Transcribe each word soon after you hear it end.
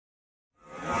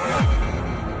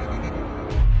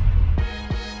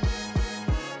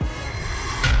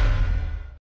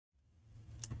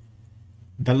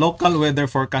The local weather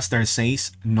forecaster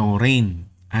says no rain,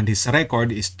 and his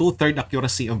record is 2/3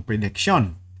 accuracy of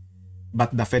prediction.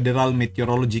 But the Federal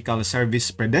Meteorological Service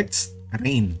predicts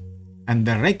rain, and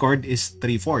the record is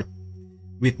 3/4.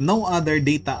 With no other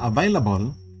data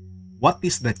available, what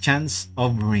is the chance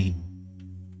of rain?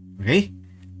 Okay?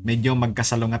 Medyo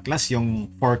magkasalungatlas yung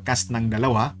forecast ng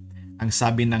dalawa. Ang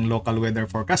sabi ng local weather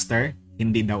forecaster,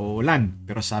 hindi daw uulan.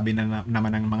 Pero sabi naman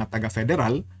ng mga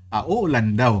taga-federal,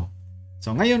 uulan daw.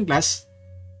 So ngayon class,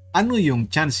 ano yung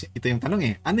chance? Ito yung tanong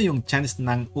eh. Ano yung chance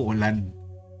ng uulan?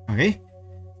 Okay?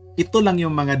 Ito lang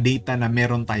yung mga data na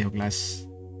meron tayo class.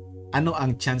 Ano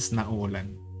ang chance na uulan?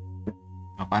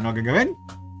 Paano gagawin?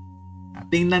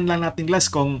 Tingnan lang natin class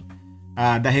kung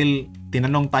dahil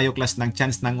tinanong tayo class ng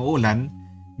chance ng uulan,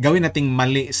 gawin nating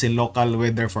mali si local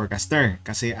weather forecaster.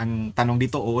 Kasi ang tanong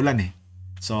dito uulan eh.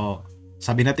 So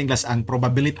sabi natin class ang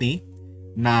probability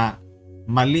na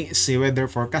mali si weather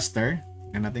forecaster.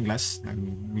 Tingnan natin class,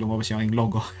 lumabas yung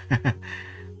logo.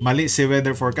 Mali si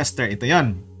weather forecaster, ito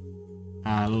yan.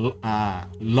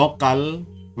 Local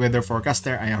weather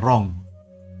forecaster ay wrong.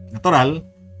 Natural,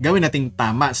 gawin nating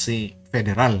tama si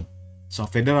federal. So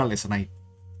federal is right.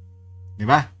 Di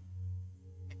ba?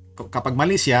 Kapag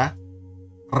mali siya,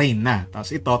 rain na.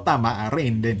 Tapos ito, tama,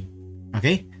 rain din.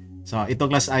 Okay? So ito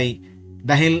class ay,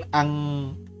 dahil ang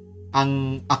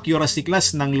accuracy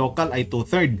class ng local ay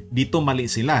 2/3. Dito mali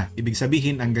sila. Ibig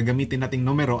sabihin, ang gagamitin nating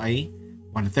numero ay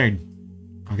 1/3.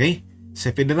 Okay?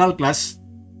 Sa federal class,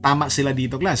 tama sila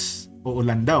dito class.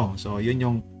 Uulan daw. So, yun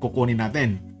yung kukunin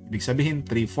natin. Ibig sabihin,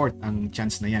 3/4 ang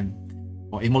chance na yan.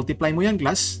 O, i-multiply mo yan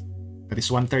class. That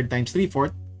is 1/3 times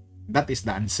 3/4. That is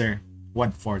the answer.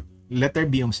 1/4.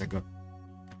 Letter B yung sagot.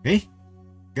 Okay?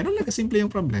 Ganun lang kasimple yung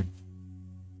problem.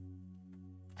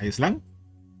 Ayos lang?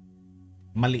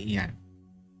 Mali yan.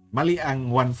 Mali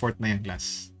ang 1/4 na yan,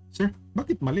 class. Sir,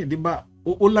 bakit mali? Di ba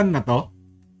uulan na to?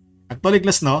 Actually,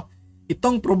 class, no?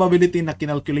 Itong probability na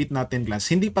kinalculate natin,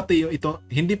 class, hindi pa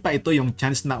ito yung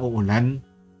chance na uulan.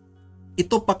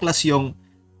 Ito pa, class, yung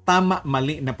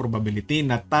tama-mali na probability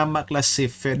na tama, class,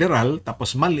 si federal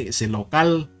tapos mali si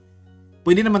local.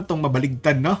 Pwede naman tong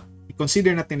mabaligtad, no?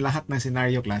 I-consider natin lahat ng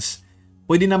scenario, class.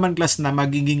 Pwede naman, class, na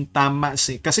magiging tama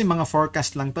kasi mga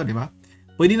forecast lang to, di ba?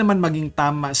 Pwede naman maging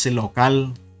tama si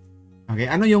local. Okay,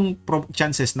 ano yung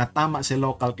chances na tama si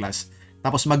local, class?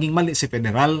 Tapos maging mali si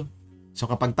federal. So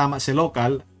kapag tama si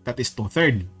local, that is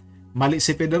 2/3. Mali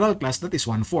si federal, class, that is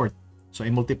 1/4. So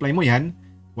i-multiply mo yan,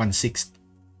 1/6.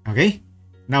 Okay?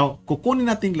 Now, kukunin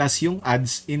natin, class, yung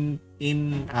odds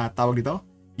tawag dito,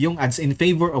 yung odds in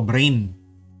favor of rain.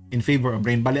 In favor of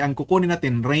rain. Bali, ang kukunin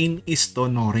natin, rain is to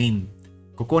no rain.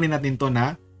 Kukunin natin to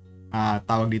na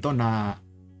tawag dito na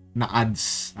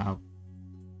odds.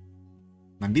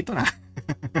 Nandito na.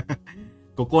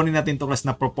 Kukunin natin to, class,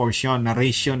 na proportion, na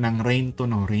ratio ng rain to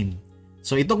no rain.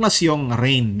 So ito, class, yung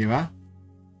rain, di ba?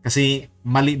 Kasi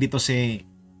mali dito si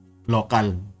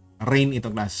local. Rain ito,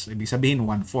 class. Ibig sabihin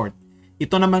 1/4.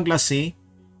 Ito naman, class,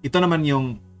 ito naman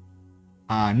yung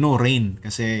no rain.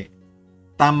 Kasi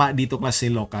tama dito, class, si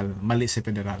local. Mali si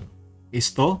federal.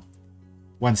 Is to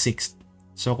 1/6.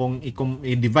 So kung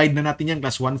i-divide na natin yan,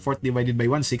 class, 1/4 divided by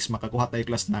 1/6, makakuha tayo,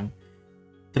 class, ng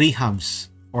 3/2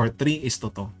 or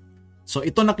 3:2. So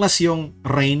ito na, class, yung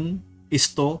rain is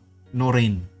to no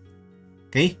rain.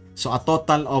 Okay? So a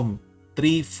total of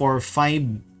 3, 4,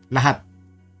 5 lahat.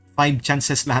 5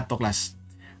 chances lahat to, class.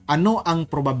 Ano ang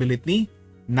probability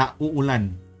na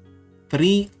uulan?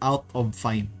 3 out of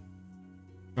 5.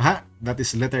 That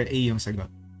is letter A yung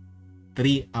sagot.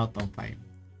 3 out of 5.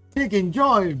 Take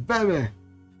enjoy, baby!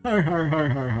 Har, har, har,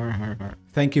 har, har, har, har.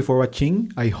 Thank you for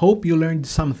watching. I hope you learned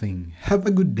something. Have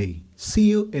a good day. See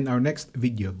you in our next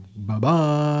video.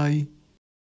 Bye-bye!